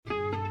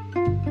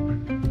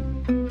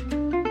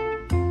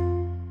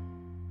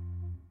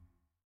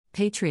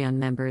Patreon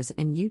members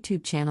and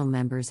YouTube channel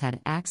members had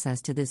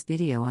access to this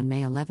video on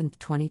May 11,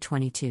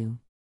 2022.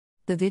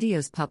 The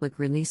video's public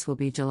release will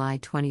be July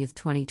 20,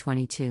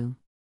 2022.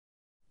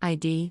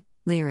 ID: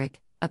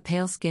 Lyric, a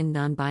pale-skinned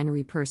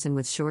non-binary person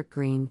with short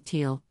green,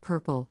 teal,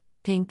 purple,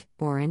 pink,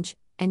 orange,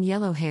 and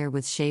yellow hair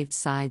with shaved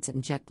sides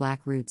and jet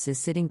black roots is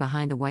sitting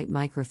behind a white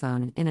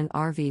microphone in an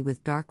RV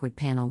with dark wood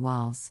panel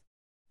walls.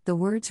 The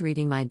words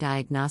reading my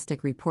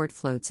diagnostic report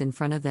floats in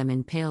front of them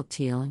in pale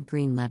teal and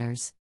green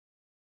letters.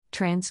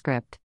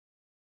 Transcript.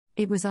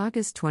 It was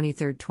August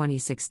 23,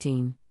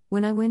 2016,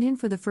 when I went in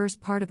for the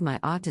first part of my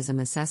autism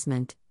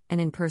assessment,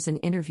 an in-person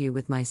interview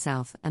with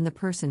myself and the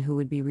person who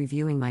would be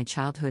reviewing my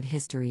childhood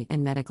history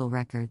and medical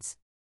records.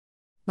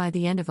 By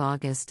the end of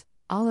August,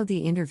 all of the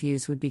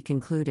interviews would be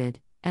concluded,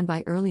 and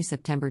by early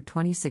September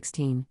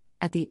 2016,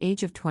 at the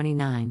age of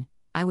 29,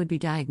 I would be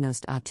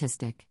diagnosed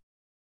autistic.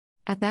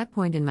 At that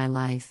point in my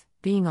life,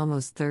 being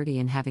almost 30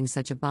 and having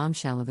such a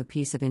bombshell of a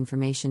piece of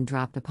information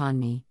dropped upon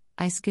me,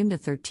 I skimmed a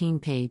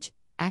 13-page,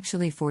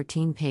 actually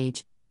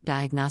 14-page,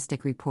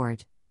 diagnostic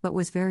report, but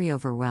was very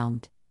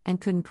overwhelmed, and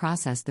couldn't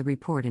process the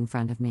report in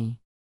front of me.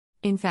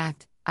 In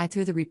fact, I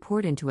threw the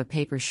report into a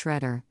paper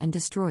shredder and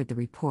destroyed the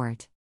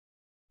report.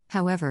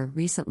 However,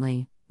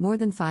 recently, more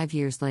than 5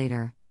 years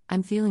later,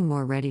 I'm feeling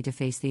more ready to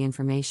face the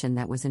information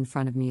that was in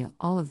front of me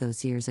all of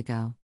those years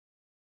ago.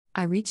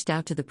 I reached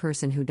out to the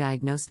person who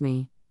diagnosed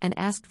me, and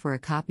asked for a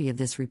copy of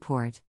this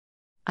report.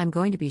 I'm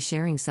going to be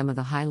sharing some of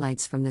the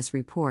highlights from this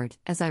report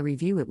as I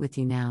review it with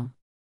you now.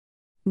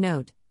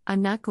 Note: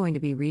 I'm not going to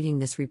be reading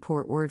this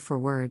report word for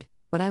word,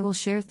 but I will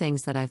share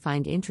things that I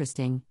find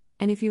interesting,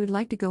 and if you would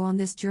like to go on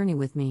this journey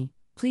with me,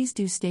 please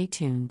do stay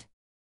tuned.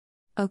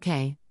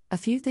 Okay, a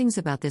few things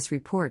about this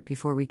report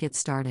before we get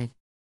started.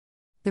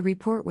 The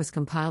report was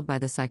compiled by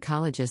the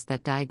psychologist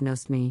that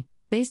diagnosed me,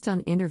 based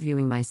on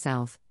interviewing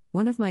myself,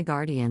 one of my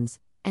guardians,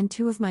 and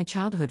two of my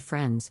childhood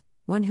friends,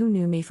 one who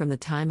knew me from the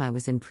time I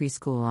was in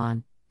preschool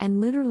on, and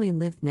literally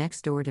lived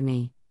next door to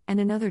me, and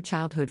another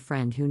childhood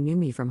friend who knew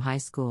me from high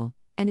school,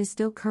 and is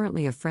still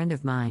currently a friend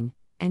of mine,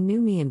 and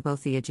knew me in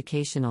both the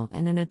educational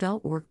and an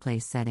adult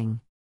workplace setting.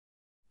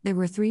 There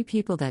were 3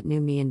 people that knew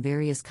me in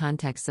various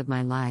contexts of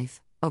my life,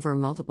 over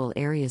multiple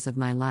areas of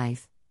my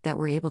life, that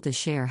were able to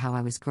share how I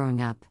was growing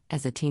up,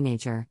 as a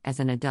teenager, as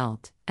an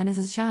adult, and as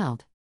a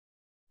child.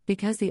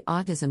 Because the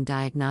autism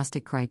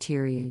diagnostic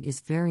criteria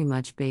is very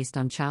much based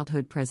on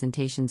childhood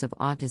presentations of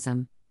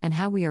autism, and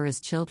how we are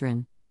as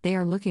children, they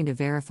are looking to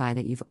verify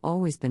that you've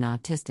always been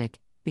autistic,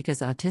 because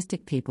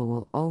autistic people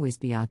will always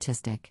be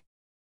autistic.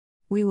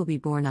 We will be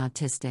born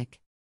autistic.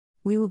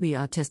 We will be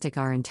autistic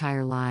our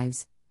entire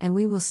lives, and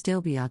we will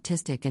still be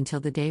autistic until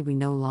the day we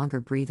no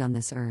longer breathe on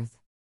this earth.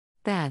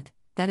 That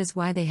is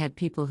why they had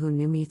people who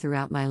knew me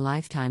throughout my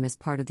lifetime as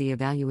part of the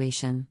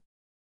evaluation.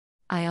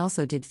 I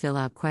also did fill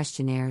out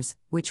questionnaires,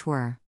 which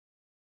were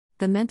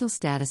the mental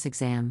status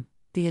exam,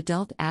 the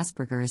adult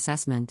Asperger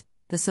assessment,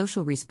 the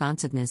social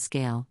responsiveness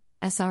scale,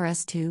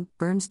 SRS-2,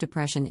 Burns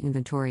depression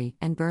inventory,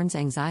 and Burns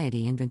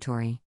anxiety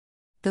inventory.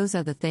 Those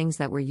are the things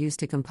that were used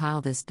to compile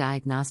this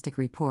diagnostic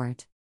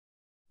report.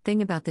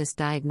 Thing about this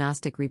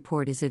diagnostic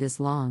report is it is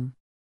long.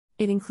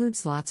 It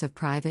includes lots of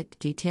private,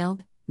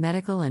 detailed,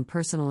 medical and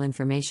personal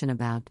information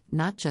about,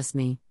 not just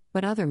me,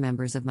 but other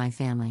members of my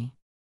family.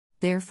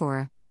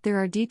 Therefore, there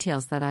are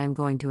details that I am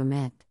going to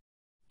omit.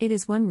 It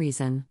is one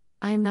reason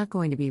I am not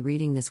going to be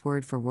reading this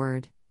word for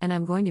word, and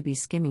I'm going to be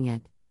skimming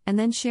it, and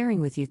then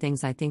sharing with you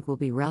things I think will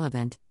be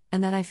relevant,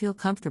 and that I feel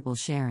comfortable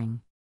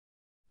sharing.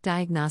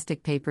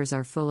 Diagnostic papers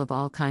are full of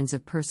all kinds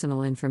of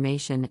personal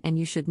information, and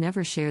you should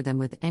never share them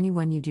with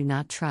anyone you do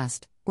not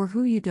trust, or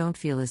who you don't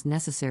feel is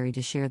necessary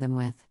to share them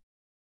with.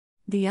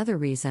 The other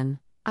reason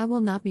I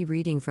will not be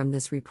reading from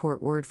this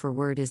report word for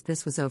word is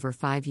this was over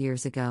 5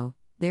 years ago,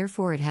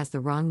 therefore it has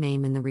the wrong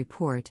name in the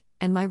report,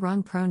 and my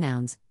wrong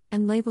pronouns,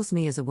 and labels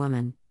me as a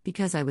woman,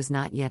 because I was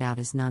not yet out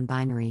as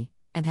non-binary,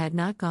 and had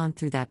not gone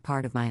through that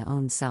part of my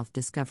own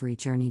self-discovery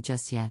journey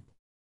just yet.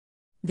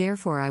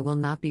 Therefore I will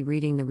not be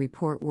reading the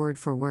report word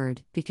for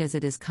word, because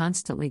it is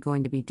constantly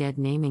going to be dead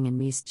naming and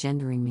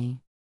misgendering me.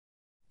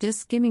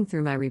 Just skimming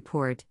through my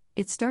report,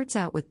 it starts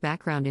out with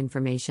background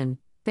information,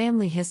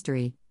 family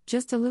history,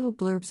 just a little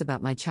blurbs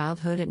about my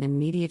childhood and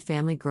immediate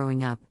family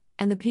growing up,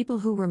 and the people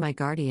who were my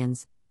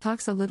guardians,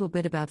 talks a little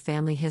bit about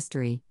family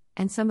history,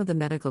 and some of the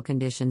medical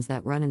conditions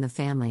that run in the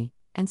family,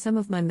 and some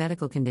of my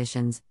medical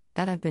conditions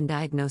that I've been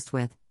diagnosed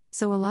with,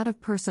 so a lot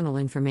of personal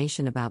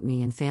information about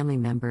me and family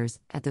members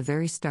at the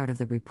very start of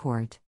the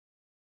report.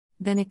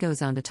 Then it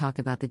goes on to talk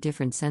about the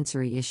different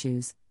sensory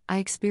issues I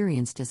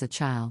experienced as a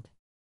child.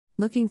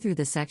 Looking through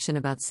the section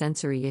about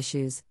sensory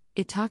issues,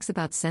 it talks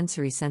about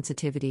sensory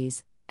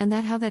sensitivities, and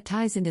how that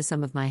ties into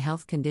some of my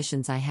health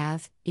conditions I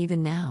have,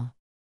 even now.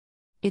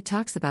 It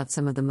talks about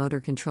some of the motor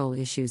control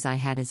issues I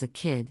had as a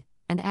kid,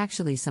 and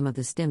actually some of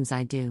the stims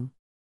I do.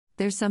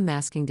 There's some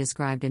masking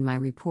described in my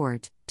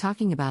report,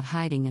 talking about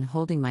hiding and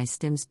holding my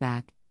stims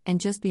back,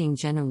 and just being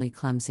generally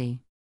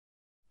clumsy.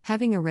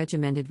 Having a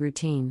regimented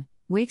routine,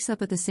 wakes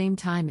up at the same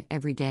time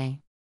every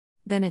day.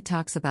 Then it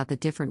talks about the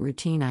different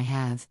routine I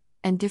have,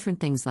 and different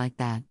things like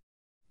that.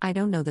 I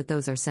don't know that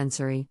those are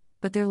sensory,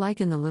 but they're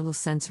like in the little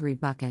sensory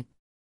bucket.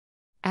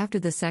 After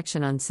the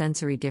section on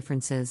sensory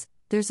differences,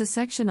 there's a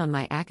section on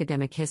my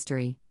academic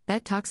history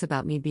that talks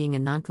about me being a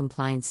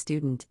non-compliant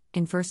student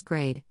in first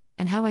grade,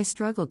 and how I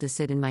struggled to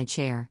sit in my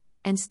chair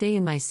and stay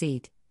in my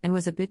seat, and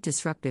was a bit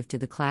disruptive to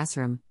the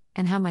classroom,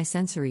 and how my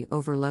sensory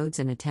overloads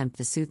in attempt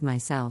to soothe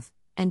myself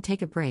and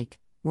take a break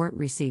weren't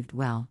received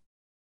well.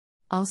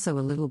 Also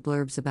a little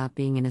blurbs about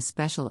being in a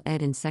special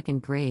ed in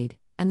second grade,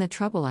 and the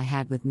trouble I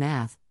had with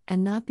math,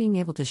 and not being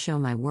able to show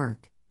my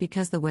work,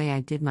 because the way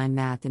I did my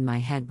math in my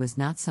head was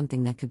not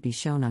something that could be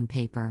shown on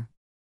paper.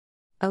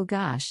 Oh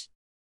gosh.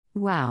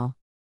 Wow.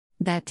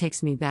 That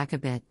takes me back a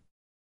bit.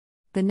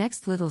 The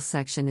next little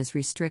section is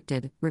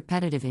restricted,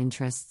 repetitive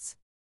interests.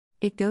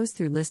 It goes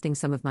through listing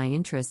some of my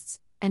interests,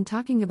 and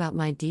talking about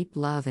my deep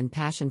love and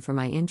passion for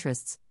my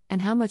interests,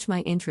 and how much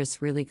my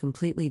interests really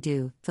completely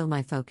do fill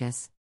my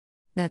focus.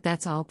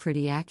 That's all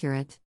pretty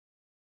accurate.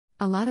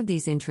 A lot of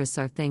these interests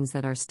are things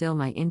that are still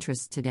my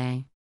interests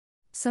today.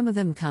 Some of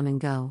them come and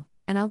go,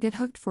 and I'll get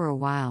hooked for a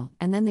while,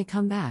 and then they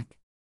come back.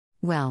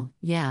 Well,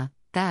 yeah,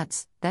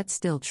 that's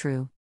still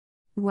true.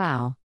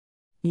 Wow.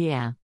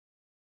 Yeah.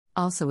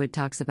 Also, it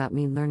talks about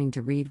me learning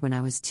to read when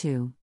I was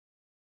 2.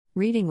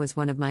 Reading was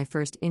one of my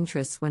first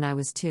interests when I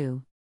was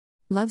 2.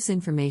 Loves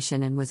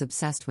information and was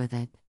obsessed with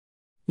it.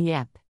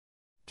 Yep.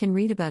 Can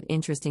read about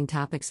interesting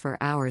topics for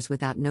hours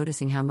without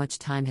noticing how much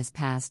time has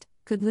passed,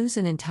 could lose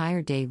an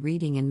entire day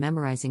reading and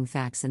memorizing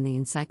facts in the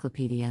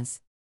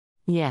encyclopedias.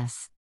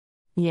 Yes.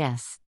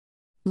 Yes.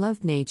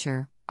 Loved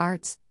nature,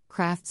 arts,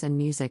 crafts and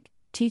music,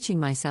 teaching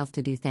myself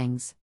to do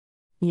things.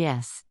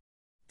 Yes.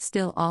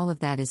 Still, all of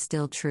that is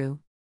still true.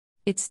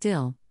 It's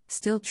still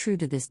true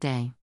to this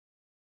day.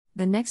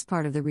 The next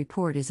part of the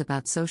report is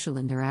about social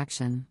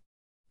interaction.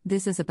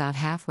 This is about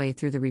halfway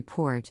through the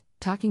report,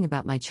 talking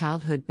about my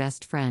childhood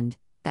best friend,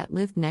 that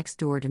lived next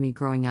door to me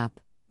growing up,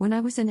 when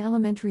I was in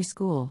elementary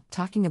school,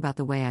 talking about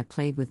the way I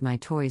played with my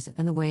toys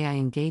and the way I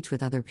engaged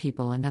with other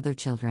people and other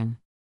children.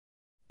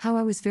 How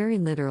I was very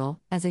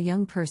literal, as a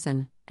young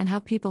person, and how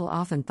people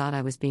often thought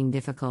I was being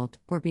difficult,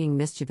 or being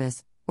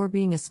mischievous, or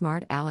being a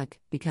smart aleck,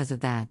 because of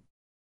that.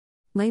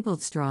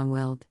 Labeled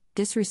strong-willed,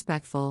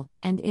 disrespectful,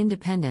 and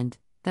independent,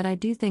 that I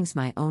do things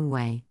my own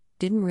way,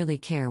 didn't really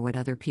care what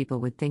other people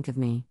would think of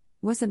me,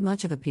 wasn't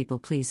much of a people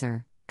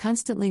pleaser,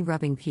 constantly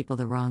rubbing people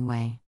the wrong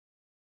way.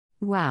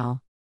 Wow.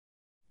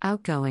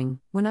 Outgoing,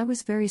 when I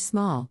was very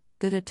small,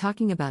 good at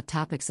talking about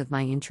topics of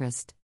my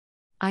interest.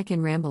 I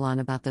can ramble on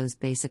about those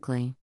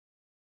basically.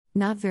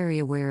 Not very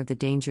aware of the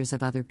dangers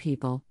of other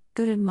people,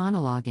 good at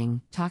monologuing,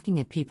 talking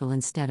at people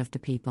instead of to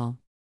people.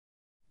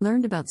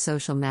 Learned about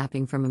social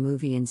mapping from a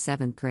movie in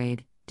 7th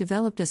grade,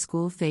 developed a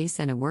school face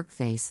and a work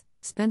face,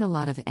 spent a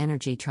lot of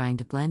energy trying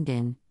to blend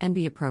in and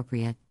be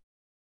appropriate.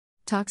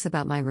 Talks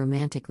about my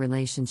romantic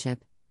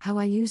relationship, how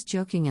I use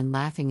joking and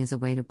laughing as a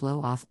way to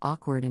blow off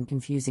awkward and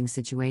confusing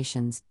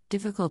situations,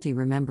 difficulty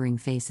remembering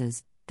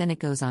faces, then it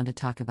goes on to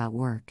talk about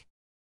work.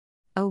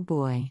 Oh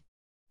boy.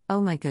 Oh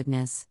my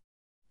goodness.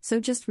 So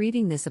just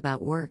reading this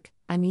about work,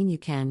 I mean you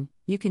can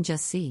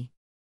just see.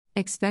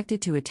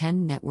 Expected to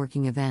attend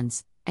networking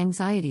events,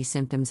 anxiety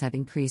symptoms have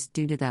increased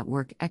due to that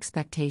work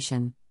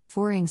expectation,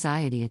 4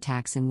 anxiety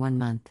attacks in 1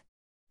 month.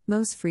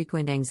 Most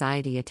frequent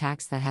anxiety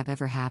attacks that have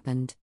ever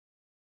happened.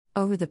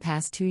 Over the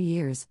past 2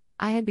 years,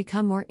 I had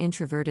become more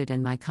introverted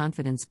and my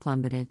confidence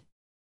plummeted.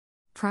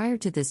 Prior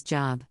to this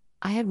job,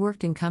 I had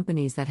worked in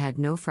companies that had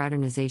no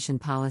fraternization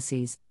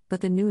policies, but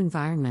the new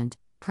environment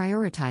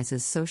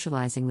prioritizes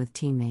socializing with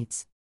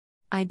teammates.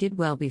 I did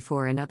well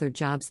before in other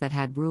jobs that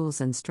had rules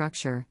and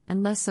structure,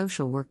 and less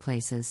social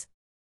workplaces.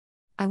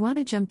 I want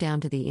to jump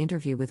down to the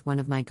interview with one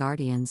of my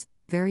guardians,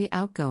 very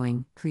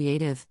outgoing,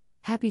 creative,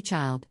 happy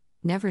child,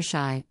 never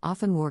shy,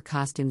 often wore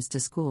costumes to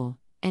school,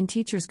 and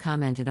teachers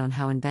commented on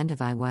how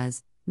inventive I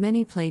was,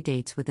 many play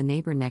dates with the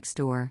neighbor next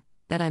door,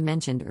 that I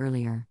mentioned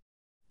earlier.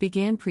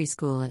 Began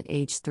preschool at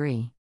age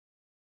 3.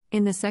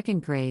 In the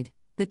 2nd grade,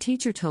 the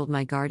teacher told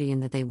my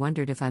guardian that they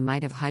wondered if I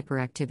might have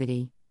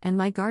hyperactivity, and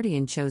my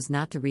guardian chose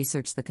not to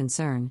research the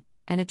concern,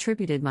 and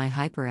attributed my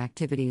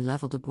hyperactivity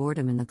level to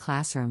boredom in the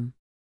classroom.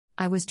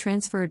 I was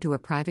transferred to a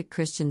private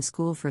Christian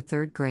school for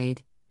 3rd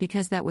grade,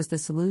 because that was the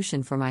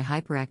solution for my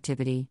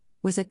hyperactivity,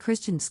 was at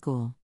Christian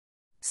school.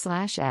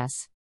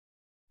 /S.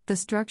 The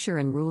structure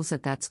and rules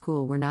at that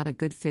school were not a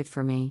good fit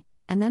for me,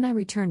 and then I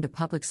returned to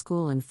public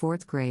school in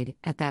 4th grade.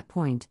 At that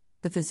point,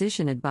 the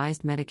physician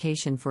advised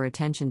medication for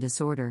attention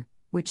disorder,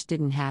 which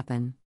didn't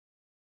happen.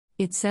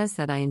 It says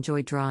that I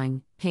enjoy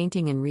drawing,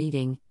 painting and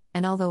reading,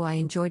 and although I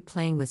enjoyed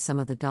playing with some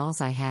of the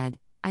dolls I had,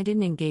 I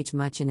didn't engage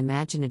much in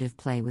imaginative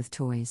play with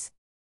toys.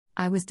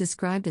 I was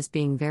described as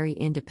being very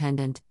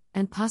independent,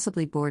 and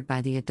possibly bored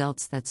by the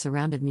adults that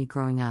surrounded me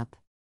growing up.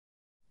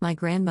 My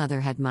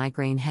grandmother had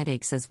migraine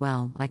headaches as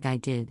well, like I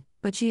did,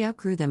 but she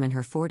outgrew them in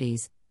her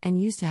 40s,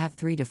 and used to have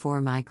 3 to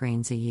 4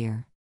 migraines a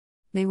year.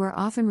 They were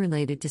often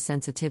related to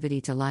sensitivity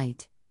to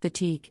light,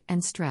 fatigue,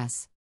 and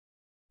stress.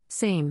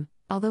 Same,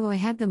 although I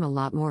had them a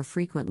lot more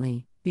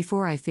frequently,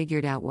 before I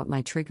figured out what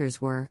my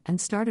triggers were and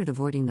started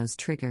avoiding those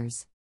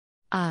triggers.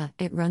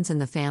 It runs in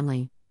the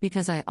family,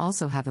 because I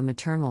also have a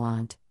maternal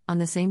aunt, on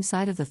the same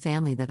side of the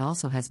family that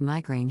also has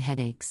migraine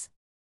headaches.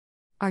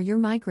 Are your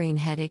migraine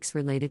headaches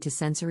related to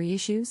sensory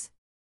issues?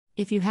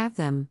 If you have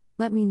them,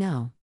 let me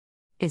know.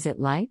 Is it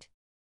light?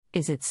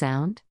 Is it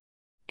sound?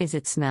 Is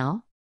it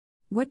smell?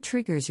 What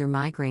triggers your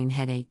migraine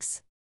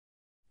headaches?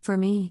 For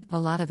me, a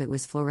lot of it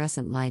was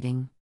fluorescent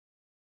lighting.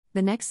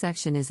 The next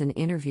section is an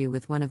interview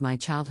with one of my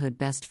childhood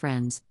best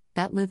friends,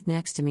 that lived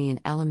next to me in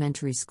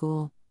elementary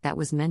school, that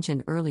was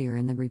mentioned earlier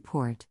in the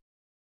report.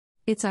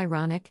 It's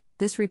ironic,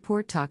 this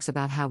report talks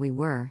about how we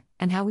were,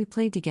 and how we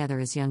played together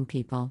as young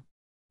people.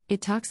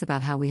 It talks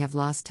about how we have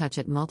lost touch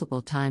at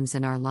multiple times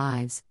in our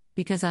lives,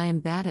 because I am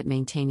bad at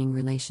maintaining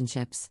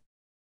relationships.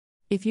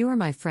 If you are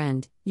my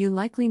friend, you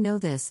likely know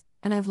this,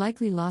 and I've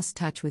likely lost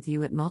touch with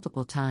you at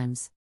multiple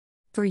times.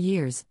 For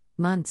years,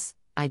 months,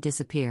 I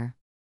disappear.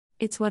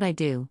 It's what I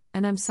do,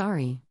 and I'm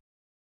sorry.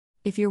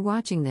 If you're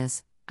watching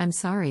this, I'm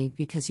sorry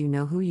because you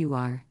know who you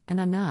are,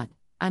 and I'm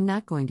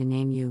not going to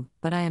name you,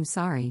 but I am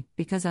sorry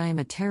because I am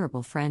a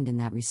terrible friend in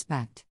that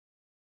respect.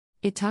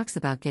 It talks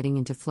about getting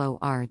into flow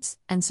arts,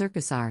 and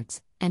circus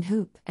arts, and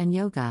hoop, and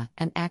yoga,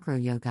 and acro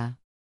yoga.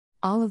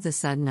 All of a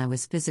sudden I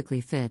was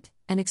physically fit,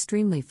 and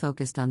extremely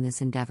focused on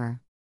this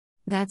endeavor.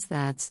 That's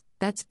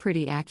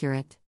pretty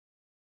accurate.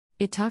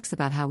 It talks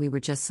about how we were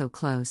just so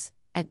close,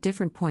 at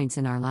different points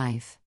in our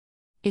life.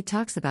 It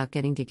talks about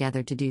getting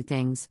together to do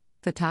things,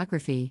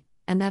 photography,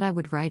 and that I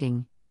would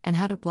writing, and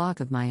how to blog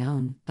of my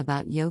own,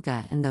 about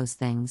yoga and those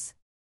things.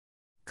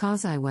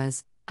 'Cause I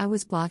was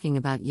blogging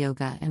about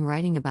yoga and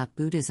writing about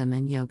Buddhism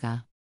and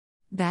yoga.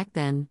 Back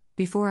then,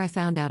 before I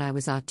found out I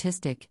was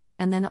autistic,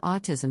 and then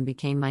autism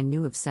became my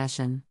new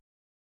obsession.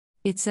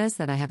 It says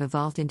that I have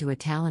evolved into a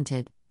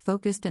talented,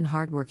 focused and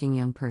hardworking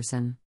young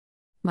person.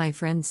 My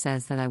friend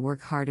says that I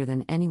work harder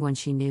than anyone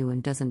she knew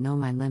and doesn't know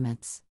my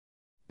limits.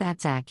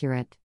 That's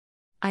accurate.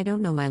 I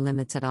don't know my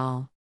limits at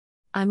all.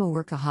 I'm a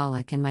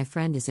workaholic and my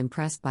friend is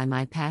impressed by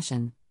my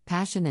passion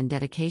and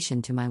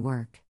dedication to my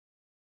work.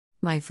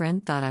 My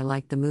friend thought I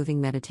liked the moving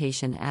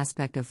meditation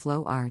aspect of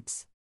flow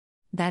arts.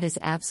 That is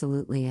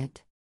absolutely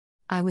it.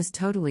 I was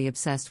totally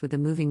obsessed with the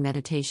moving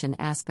meditation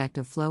aspect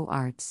of flow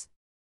arts.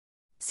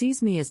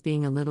 Sees me as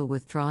being a little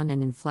withdrawn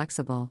and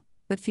inflexible,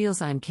 but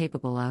feels I'm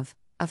capable of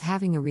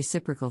having a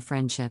reciprocal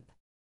friendship.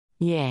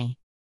 Yay.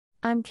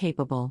 I'm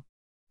capable.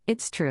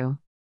 It's true.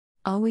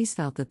 Always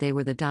felt that they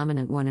were the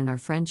dominant one in our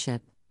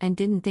friendship, and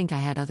didn't think I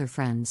had other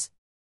friends.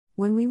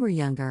 When we were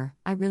younger,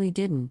 I really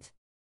didn't.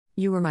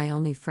 You were my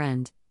only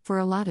friend, for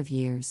a lot of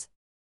years.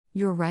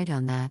 You're right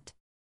on that.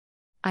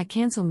 I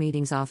cancel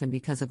meetings often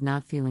because of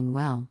not feeling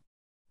well.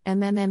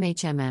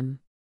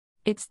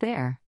 It's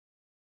there.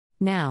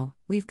 Now,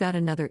 we've got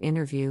another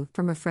interview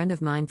from a friend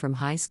of mine from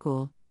high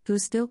school,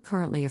 who's still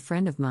currently a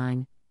friend of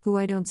mine, who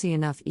I don't see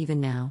enough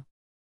even now.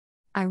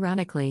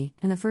 Ironically,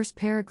 in the first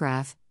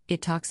paragraph,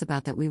 it talks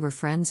about that we were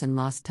friends and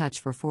lost touch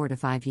for 4 to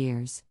 5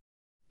 years.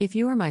 If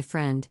you are my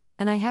friend,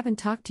 and I haven't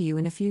talked to you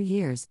in a few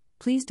years,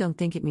 please don't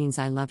think it means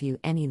I love you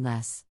any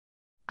less.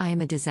 I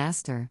am a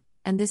disaster,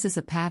 and this is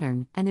a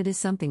pattern, and it is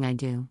something I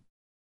do.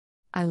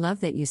 I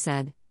love that you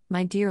said,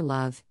 my dear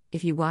love,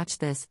 if you watch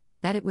this,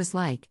 that it was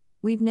like,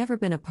 we've never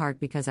been apart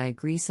because I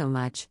agree so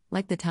much,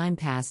 like the time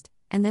passed,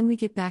 and then we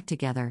get back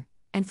together,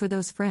 and for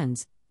those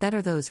friends, that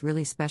are those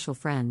really special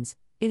friends,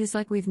 it is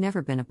like we've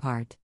never been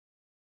apart.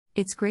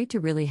 It's great to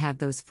really have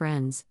those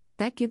friends,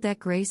 that give that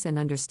grace and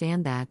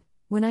understand that,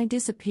 when I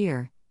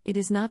disappear, it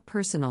is not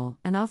personal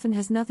and often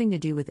has nothing to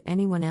do with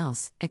anyone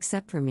else,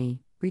 except for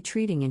me,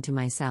 retreating into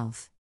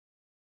myself.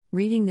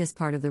 Reading this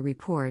part of the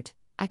report,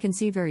 I can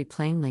see very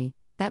plainly,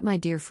 that my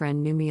dear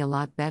friend knew me a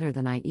lot better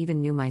than I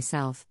even knew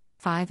myself,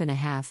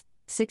 5.5,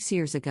 6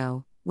 years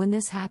ago, when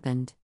this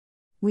happened.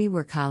 We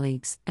were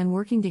colleagues, and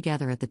working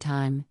together at the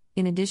time,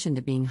 in addition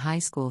to being high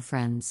school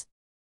friends.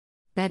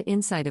 That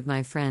insight of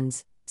my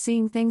friends,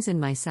 seeing things in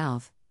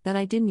myself, that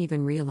I didn't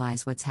even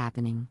realize what's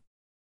happening.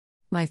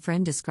 My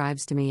friend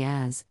describes to me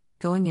as,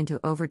 going into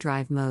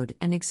overdrive mode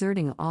and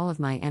exerting all of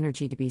my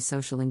energy to be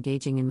social,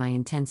 engaging in my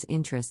intense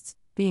interests,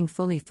 being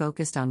fully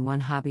focused on one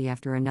hobby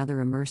after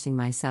another, immersing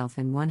myself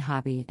in one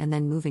hobby and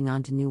then moving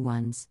on to new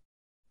ones.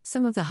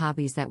 Some of the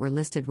hobbies that were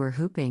listed were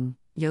hooping,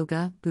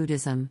 yoga,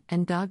 Buddhism,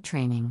 and dog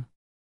training.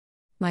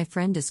 My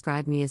friend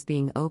described me as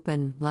being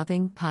open,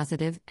 loving,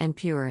 positive, and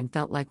pure, and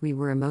felt like we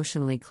were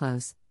emotionally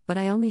close, but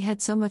I only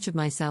had so much of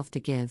myself to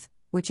give,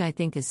 which I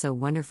think is so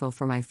wonderful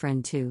for my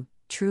friend to,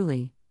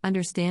 truly,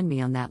 understand me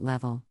on that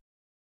level.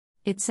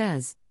 It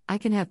says, I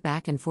can have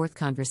back and forth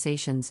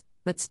conversations,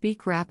 but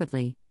speak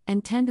rapidly,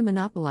 and tend to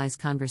monopolize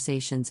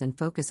conversations and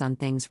focus on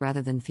things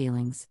rather than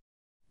feelings.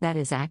 That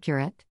is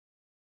accurate.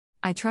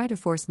 I try to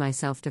force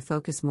myself to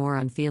focus more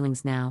on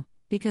feelings now,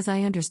 because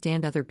I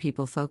understand other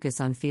people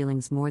focus on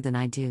feelings more than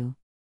I do.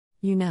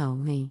 You know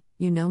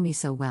me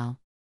so well.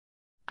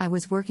 I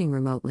was working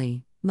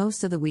remotely,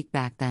 most of the week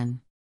back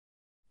then.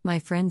 My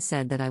friend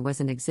said that I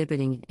wasn't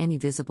exhibiting any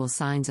visible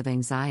signs of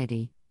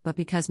anxiety, but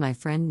because my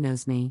friend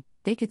knows me,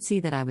 They could see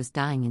that I was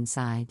dying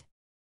inside.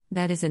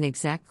 That is an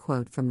exact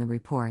quote from the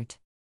report.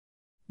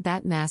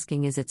 That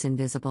masking is it's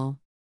invisible.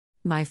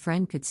 My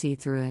friend could see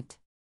through it.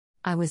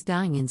 I was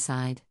dying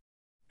inside.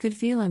 Could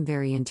feel I'm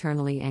very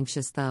internally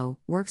anxious though,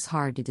 works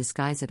hard to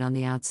disguise it on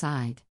the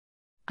outside.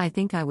 I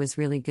think I was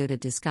really good at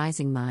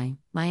disguising my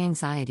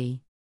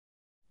anxiety.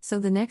 So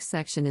the next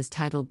section is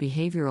titled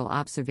Behavioral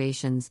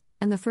Observations,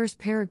 and the first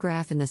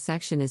paragraph in the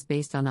section is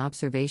based on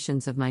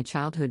observations of my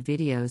childhood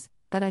videos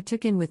that I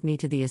took in with me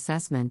to the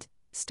assessment,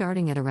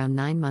 starting at around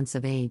 9 months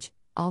of age,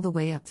 all the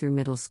way up through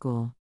middle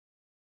school.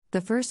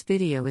 The first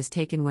video is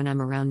taken when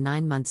I'm around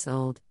 9 months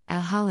old, at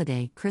a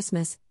holiday,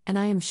 Christmas, and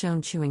I am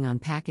shown chewing on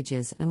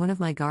packages and one of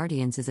my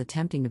guardians is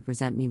attempting to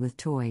present me with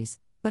toys,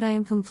 but I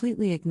am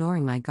completely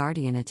ignoring my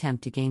guardian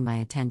attempt to gain my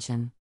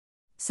attention.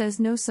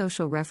 Says no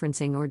social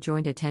referencing or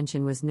joint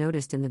attention was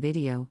noticed in the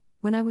video,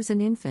 when I was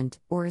an infant,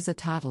 or as a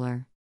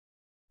toddler.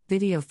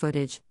 Video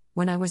footage,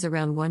 when I was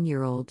around 1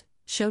 year old,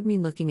 showed me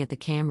looking at the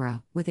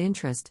camera, with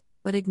interest,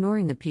 but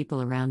ignoring the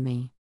people around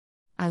me.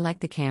 I like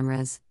the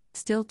cameras,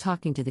 still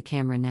talking to the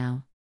camera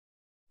now.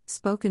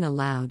 Spoken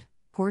aloud,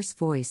 hoarse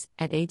voice,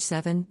 at age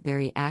 7,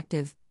 very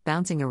active,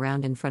 bouncing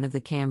around in front of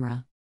the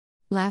camera.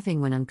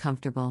 Laughing when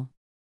uncomfortable.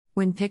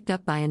 When picked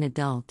up by an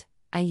adult,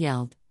 I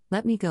yelled,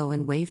 "Let me go,"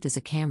 and waved as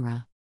a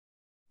camera.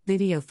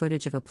 Video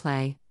footage of a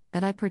play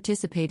that I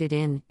participated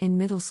in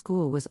middle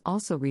school was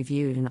also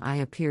reviewed and I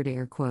appeared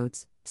air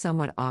quotes,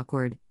 somewhat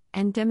awkward,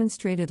 and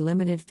demonstrated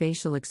limited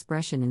facial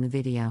expression in the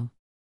video.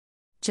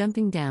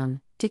 Jumping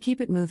down, to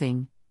keep it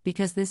moving,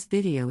 because this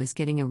video is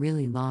getting a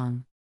really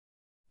long.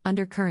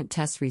 Under current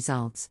test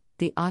results,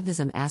 the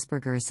Autism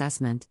Asperger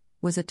assessment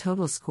was a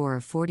total score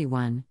of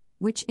 41,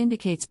 which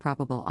indicates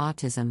probable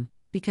autism,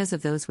 because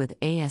of those with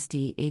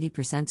ASD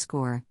 80%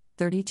 score,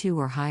 32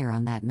 or higher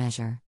on that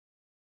measure.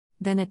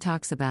 Then it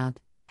talks about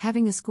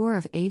having a score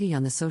of 80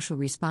 on the social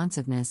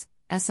responsiveness,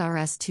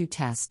 SRS-2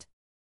 test.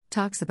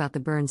 Talks about the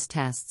Burns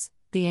tests,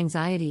 the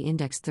anxiety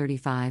index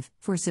 35,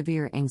 for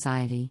severe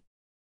anxiety.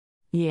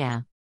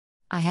 Yeah.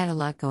 I had a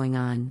lot going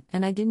on,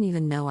 and I didn't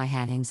even know I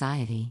had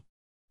anxiety.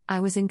 I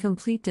was in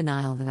complete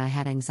denial that I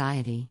had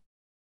anxiety.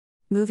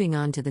 Moving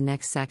on to the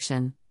next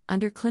section,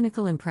 under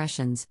clinical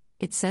impressions,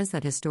 it says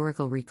that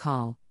historical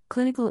recall,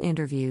 clinical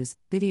interviews,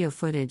 video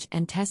footage,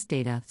 and test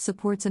data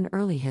supports an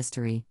early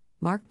history,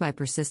 marked by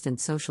persistent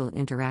social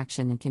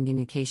interaction and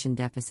communication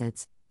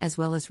deficits, as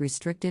well as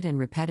restricted and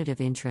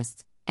repetitive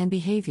interests and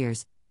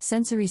behaviors,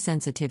 sensory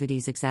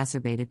sensitivities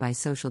exacerbated by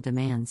social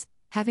demands,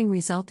 having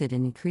resulted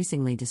in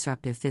increasingly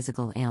disruptive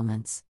physical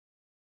ailments.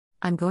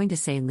 I'm going to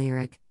say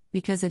lyric,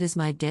 because it is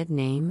my dead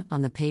name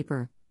on the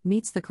paper,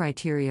 meets the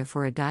criteria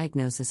for a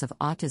diagnosis of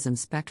autism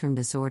spectrum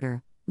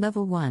disorder,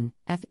 level 1,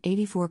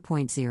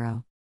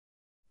 F84.0.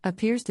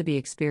 Appears to be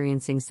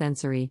experiencing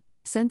sensory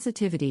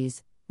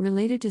sensitivities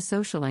related to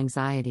social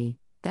anxiety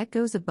that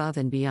goes above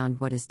and beyond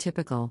what is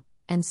typical,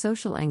 and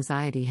social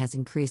anxiety has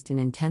increased in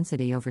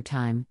intensity over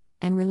time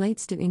and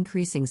relates to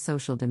increasing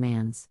social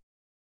demands.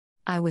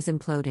 I was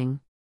imploding.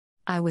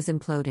 I was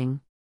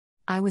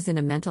in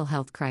a mental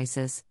health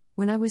crisis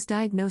when I was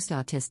diagnosed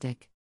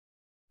autistic.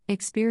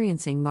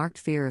 Experiencing marked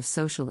fear of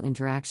social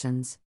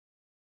interactions.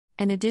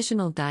 An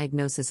additional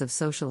diagnosis of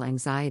social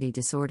anxiety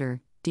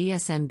disorder,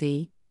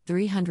 DSM-V,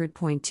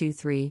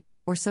 300.23,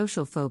 or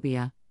social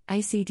phobia,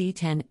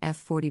 ICD-10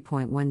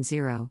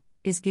 F40.10,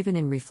 is given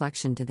in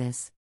reflection to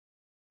this.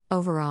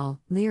 Overall,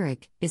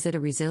 lyric, is it a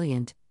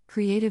resilient,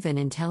 creative and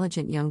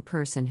intelligent young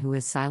person who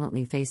has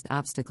silently faced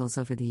obstacles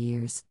over the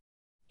years.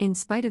 In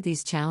spite of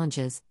these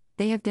challenges,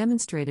 they have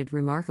demonstrated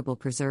remarkable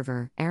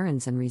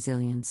perseverance and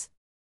resilience.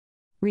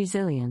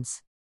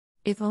 Resilience.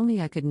 If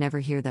only I could never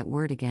hear that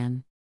word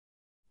again.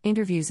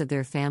 Interviews of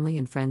their family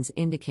and friends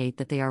indicate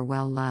that they are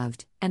well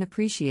loved and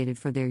appreciated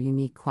for their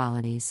unique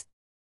qualities.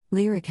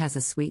 Lyric has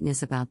a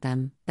sweetness about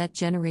them that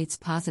generates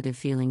positive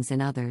feelings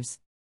in others.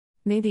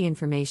 May the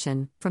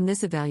information from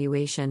this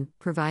evaluation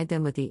provide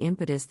them with the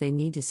impetus they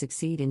need to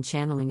succeed in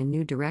channeling a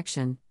new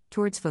direction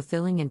towards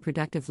fulfilling and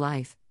productive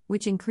life,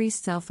 which increase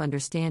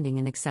self-understanding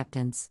and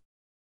acceptance.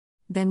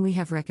 Then we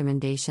have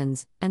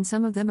recommendations, and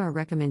some of them are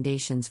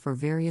recommendations for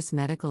various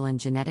medical and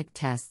genetic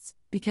tests,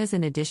 because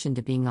in addition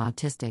to being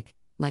autistic,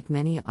 like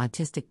many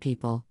autistic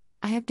people,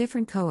 I have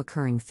different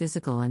co-occurring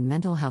physical and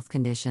mental health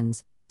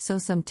conditions, so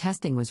some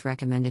testing was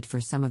recommended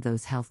for some of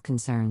those health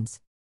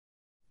concerns.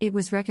 It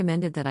was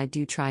recommended that I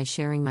do try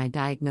sharing my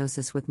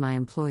diagnosis with my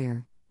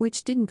employer,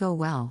 which didn't go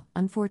well,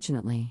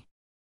 unfortunately.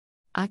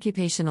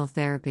 Occupational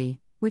therapy,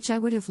 which I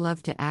would have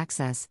loved to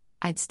access,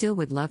 I'd still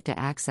would love to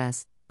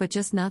access, but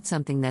just not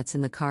something that's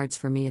in the cards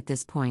for me at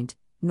this point,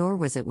 nor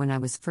was it when I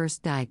was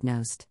first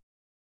diagnosed.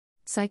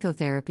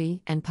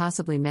 Psychotherapy, and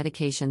possibly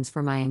medications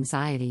for my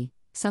anxiety,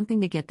 something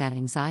to get that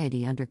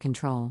anxiety under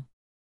control.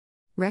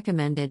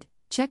 Recommended,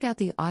 check out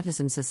the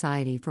Autism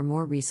Society for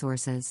more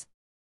resources.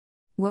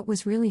 What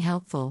was really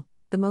helpful,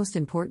 the most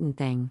important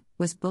thing,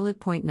 was bullet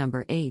point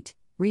number 8,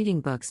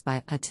 reading books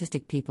by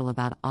autistic people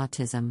about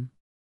autism.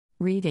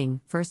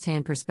 Reading,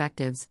 First-Hand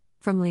Perspectives,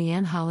 from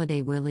Leanne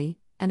Holiday Willie,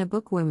 and a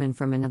book Women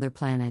from Another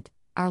Planet,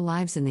 Our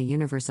Lives in the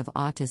Universe of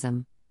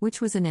Autism,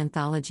 which was an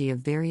anthology of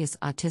various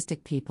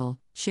autistic people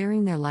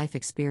sharing their life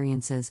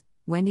experiences,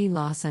 Wendy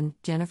Lawson,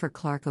 Jennifer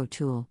Clark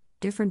O'Toole,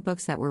 different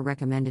books that were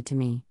recommended to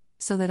me,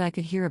 so that I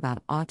could hear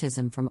about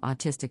autism from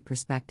autistic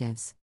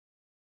perspectives.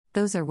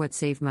 Those are what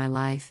saved my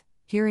life,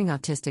 hearing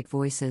autistic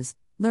voices,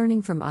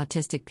 learning from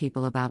autistic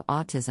people about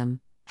autism,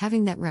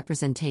 having that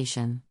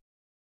representation.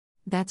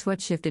 That's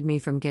what shifted me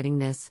from getting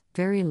this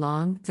very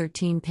long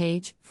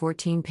 13-page,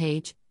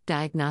 14-page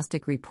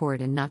diagnostic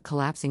report and not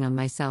collapsing on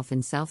myself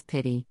in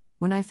self-pity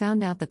when I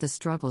found out that the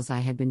struggles I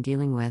had been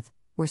dealing with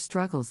were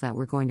struggles that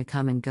were going to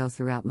come and go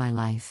throughout my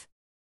life.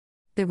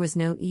 There was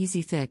no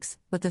easy fix,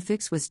 but the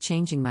fix was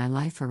changing my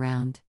life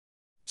around.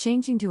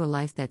 Changing to a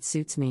life that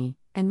suits me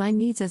and my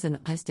needs as an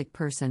autistic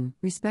person,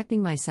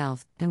 respecting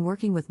myself and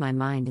working with my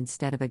mind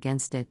instead of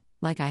against it,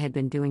 like I had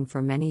been doing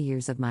for many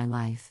years of my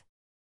life.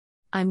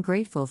 I'm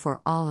grateful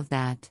for all of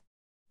that.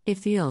 It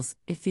feels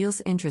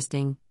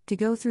interesting to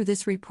go through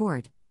this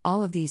report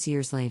all of these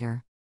years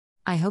later.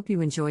 I hope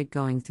you enjoyed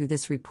going through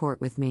this report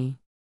with me.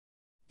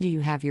 Do you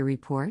have your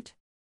report?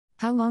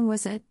 How long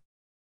was it?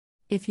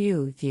 If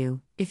you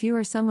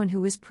are someone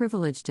who is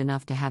privileged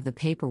enough to have the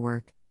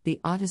paperwork,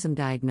 the autism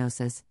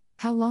diagnosis,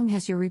 how long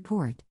has your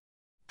report?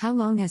 How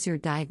long has your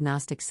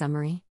diagnostic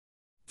summary?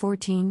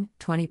 14,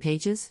 20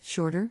 pages,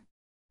 shorter?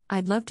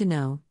 I'd love to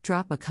know.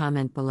 Drop a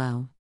comment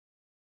below.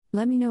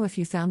 Let me know if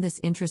you found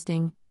this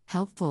interesting,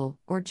 helpful,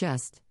 or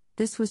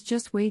this was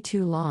just way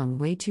too long,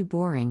 way too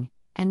boring,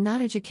 and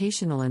not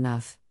educational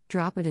enough.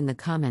 Drop it in the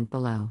comment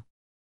below.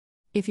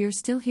 If you're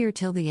still here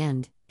till the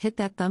end, hit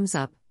that thumbs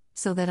up,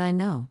 so that I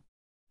know.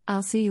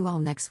 I'll see you all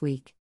next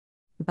week.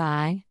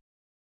 Bye.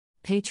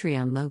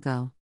 Patreon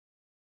logo.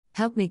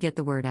 Help me get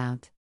the word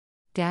out.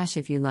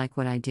 If you like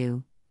what I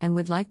do, and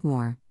would like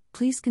more,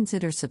 please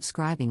consider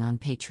subscribing on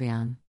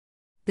Patreon.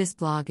 This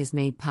blog is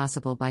made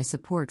possible by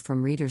support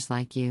from readers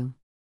like you.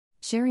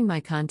 Sharing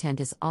my content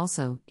is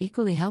also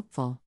equally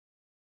helpful.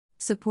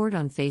 Support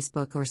on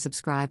Facebook or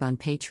subscribe on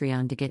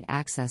Patreon to get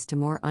access to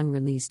more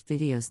unreleased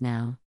videos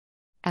now.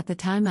 At the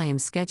time I am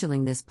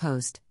scheduling this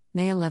post,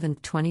 May 11,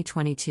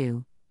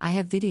 2022, I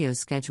have videos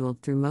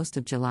scheduled through most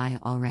of July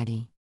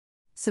already.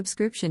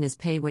 Subscription is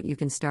pay what you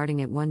can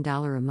starting at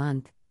 $1 a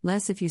month,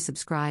 less if you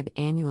subscribe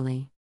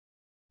annually.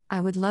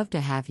 I would love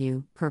to have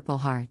you, Purple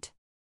Heart.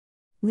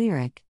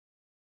 Lyric.